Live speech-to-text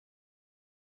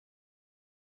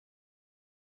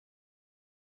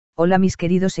Hola mis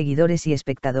queridos seguidores y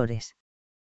espectadores.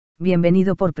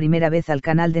 Bienvenido por primera vez al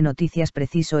canal de noticias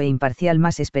preciso e imparcial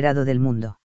más esperado del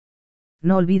mundo.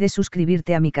 No olvides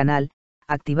suscribirte a mi canal,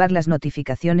 activar las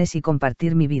notificaciones y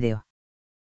compartir mi vídeo.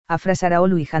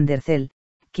 Afrasaraçoğlu y Hande,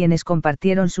 quienes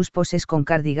compartieron sus poses con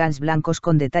cardigans blancos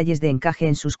con detalles de encaje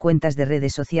en sus cuentas de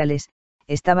redes sociales,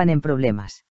 estaban en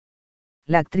problemas.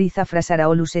 La actriz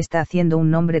Afrasaraçoğlu se está haciendo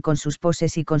un nombre con sus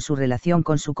poses y con su relación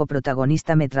con su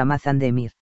coprotagonista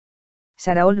handemiyy.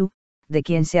 Saraçoğlu, de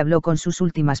quien se habló con sus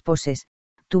últimas poses,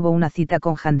 tuvo una cita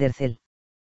con Erçel.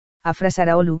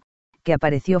 Afrasaraçoğlu, que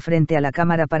apareció frente a la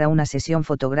cámara para una sesión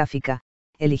fotográfica,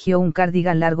 eligió un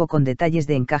cardigan largo con detalles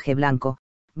de encaje blanco,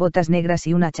 botas negras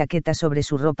y una chaqueta sobre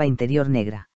su ropa interior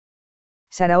negra.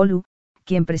 Saraçoğlu,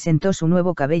 quien presentó su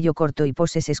nuevo cabello corto y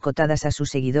poses escotadas a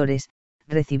sus seguidores,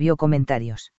 recibió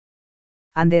comentarios.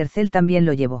 Erçel también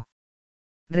lo llevó.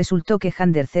 Resultó que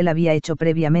Erçel había hecho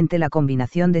previamente la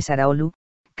combinación de Saraçoğlu,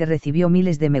 que recibió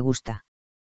miles de me gusta.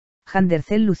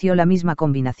 Erçel lució la misma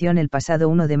combinación el pasado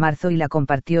 1 de marzo y la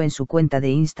compartió en su cuenta de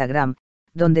Instagram,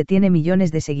 donde tiene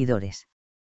millones de seguidores.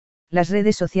 Las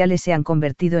redes sociales se han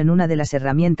convertido en una de las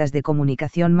herramientas de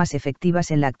comunicación más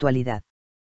efectivas en la actualidad.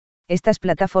 Estas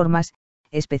plataformas,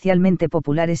 especialmente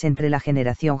populares entre la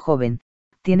generación joven,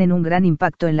 tienen un gran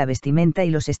impacto en la vestimenta y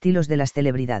los estilos de las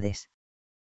celebridades.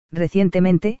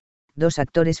 Recientemente, dos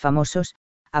actores famosos,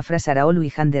 Afrasaraçoğlu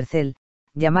y Hande,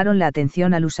 llamaron la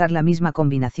atención al usar la misma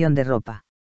combinación de ropa.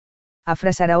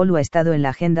 Afrasaraçoğlu ha estado en la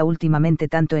agenda últimamente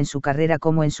tanto en su carrera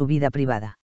como en su vida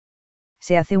privada.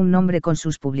 Se hace un nombre con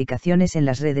sus publicaciones en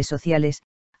las redes sociales,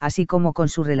 así como con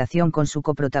su relación con su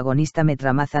coprotagonista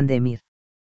handemiyy.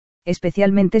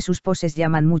 Especialmente sus poses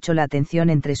llaman mucho la atención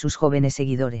entre sus jóvenes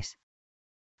seguidores.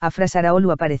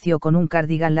 Afrasaraçoğlu apareció con un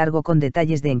cardigan largo con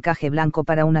detalles de encaje blanco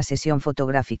para una sesión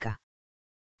fotográfica.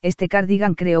 Este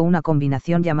cardigan creó una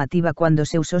combinación llamativa cuando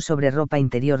se usó sobre ropa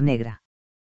interior negra.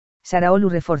 Saraçoğlu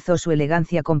reforzó su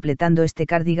elegancia completando este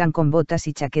cardigan con botas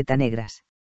y chaqueta negras.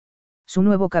 Su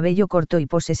nuevo cabello corto y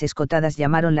poses escotadas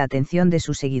llamaron la atención de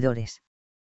sus seguidores.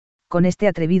 Con este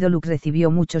atrevido look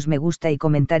recibió muchos me gusta y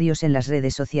comentarios en las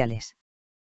redes sociales.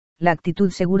 La actitud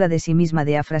segura de sí misma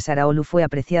de Afrasaraçoğlu fue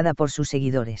apreciada por sus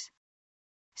seguidores.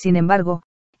 Sin embargo,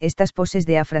 estas poses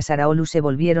de Afrasaraçoğlu se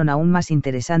volvieron aún más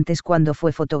interesantes cuando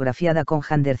fue fotografiada con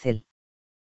Hande.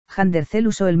 Hande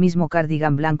usó el mismo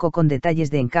cardigan blanco con detalles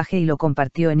de encaje y lo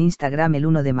compartió en Instagram el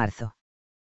 1 de marzo.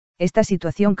 Esta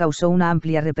situación causó una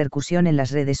amplia repercusión en las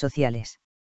redes sociales.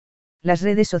 Las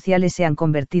redes sociales se han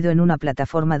convertido en una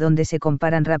plataforma donde se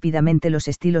comparan rápidamente los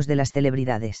estilos de las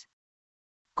celebridades.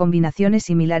 Combinaciones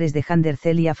similares de Hande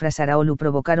y Afrasaraçoğlu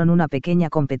provocaron una pequeña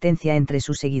competencia entre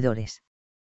sus seguidores.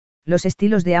 Los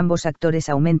estilos de ambos actores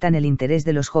aumentan el interés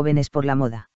de los jóvenes por la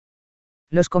moda.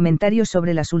 Los comentarios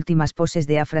sobre las últimas poses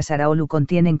de Afrasaraçoğlu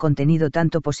contienen contenido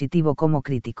tanto positivo como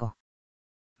crítico.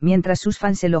 Mientras sus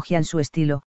fans elogian su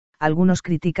estilo, algunos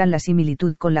critican la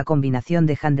similitud con la combinación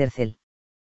de Hande.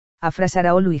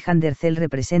 Afrasaraçoğlu y Hande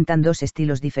representan dos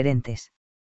estilos diferentes.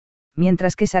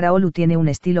 Mientras que Saraçoğlu tiene un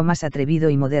estilo más atrevido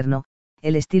y moderno,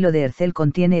 el estilo de Erçel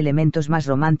contiene elementos más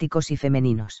románticos y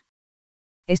femeninos.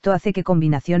 Esto hace que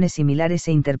combinaciones similares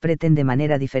se interpreten de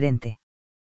manera diferente.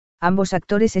 Ambos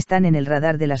actores están en el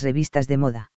radar de las revistas de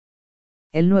moda.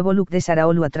 El nuevo look de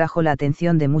Saraçoğlu atrajo la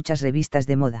atención de muchas revistas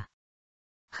de moda.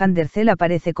 Hande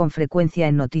aparece con frecuencia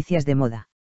en noticias de moda.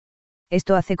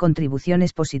 Esto hace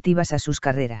contribuciones positivas a sus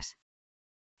carreras.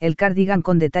 El cardigan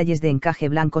con detalles de encaje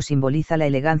blanco simboliza la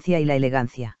elegancia y la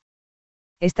elegancia.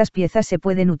 Estas piezas se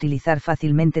pueden utilizar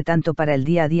fácilmente tanto para el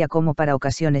día a día como para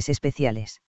ocasiones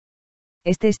especiales.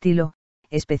 Este estilo,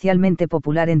 especialmente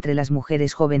popular entre las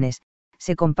mujeres jóvenes,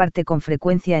 se comparte con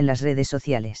frecuencia en las redes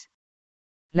sociales.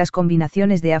 Las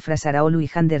combinaciones de Afrasaraçoğlu y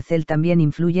Hande también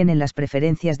influyen en las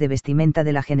preferencias de vestimenta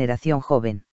de la generación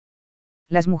joven.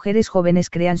 Las mujeres jóvenes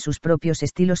crean sus propios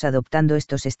estilos adoptando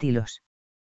estos estilos.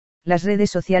 Las redes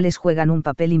sociales juegan un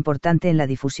papel importante en la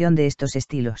difusión de estos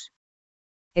estilos.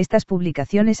 Estas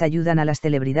publicaciones ayudan a las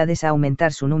celebridades a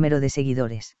aumentar su número de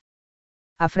seguidores.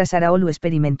 Afrasaraçoğlu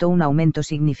experimentó un aumento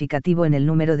significativo en el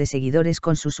número de seguidores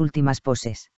con sus últimas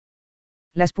poses.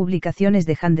 Las publicaciones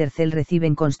de Hande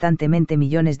reciben constantemente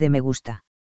millones de me gusta.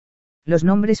 Los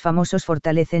nombres famosos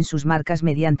fortalecen sus marcas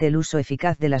mediante el uso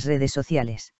eficaz de las redes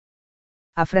sociales.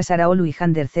 Afrasaraçoğlu y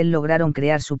Hande lograron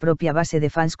crear su propia base de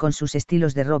fans con sus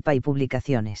estilos de ropa y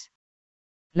publicaciones.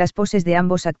 Las poses de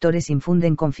ambos actores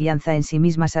infunden confianza en sí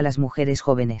mismas a las mujeres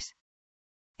jóvenes.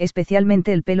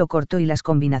 Especialmente el pelo corto y las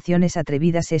combinaciones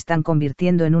atrevidas se están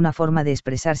convirtiendo en una forma de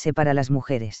expresarse para las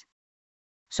mujeres.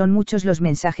 Son muchos los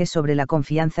mensajes sobre la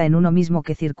confianza en uno mismo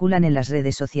que circulan en las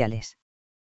redes sociales.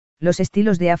 Los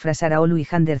estilos de Afrasaraçoğlu y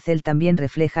handeercel también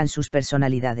reflejan sus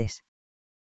personalidades.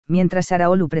 Mientras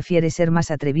Saraçoğlu prefiere ser más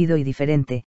atrevido y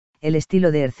diferente, el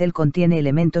estilo de Erçel contiene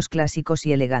elementos clásicos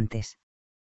y elegantes.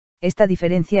 Esta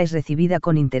diferencia es recibida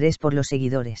con interés por los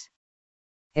seguidores.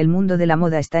 El mundo de la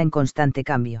moda está en constante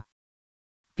cambio.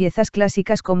 Piezas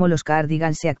clásicas como los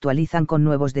cardigans se actualizan con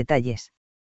nuevos detalles.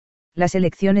 Las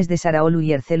elecciones de Saraçoğlu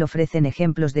y Erçel ofrecen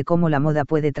ejemplos de cómo la moda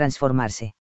puede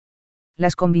transformarse.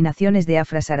 Las combinaciones de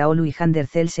afrasaraçoğlu y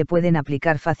handeercel se pueden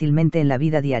aplicar fácilmente en la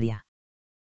vida diaria.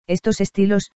 Estos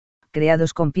estilos,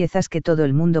 creados con piezas que todo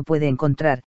el mundo puede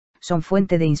encontrar, son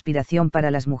fuente de inspiración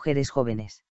para las mujeres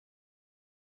jóvenes.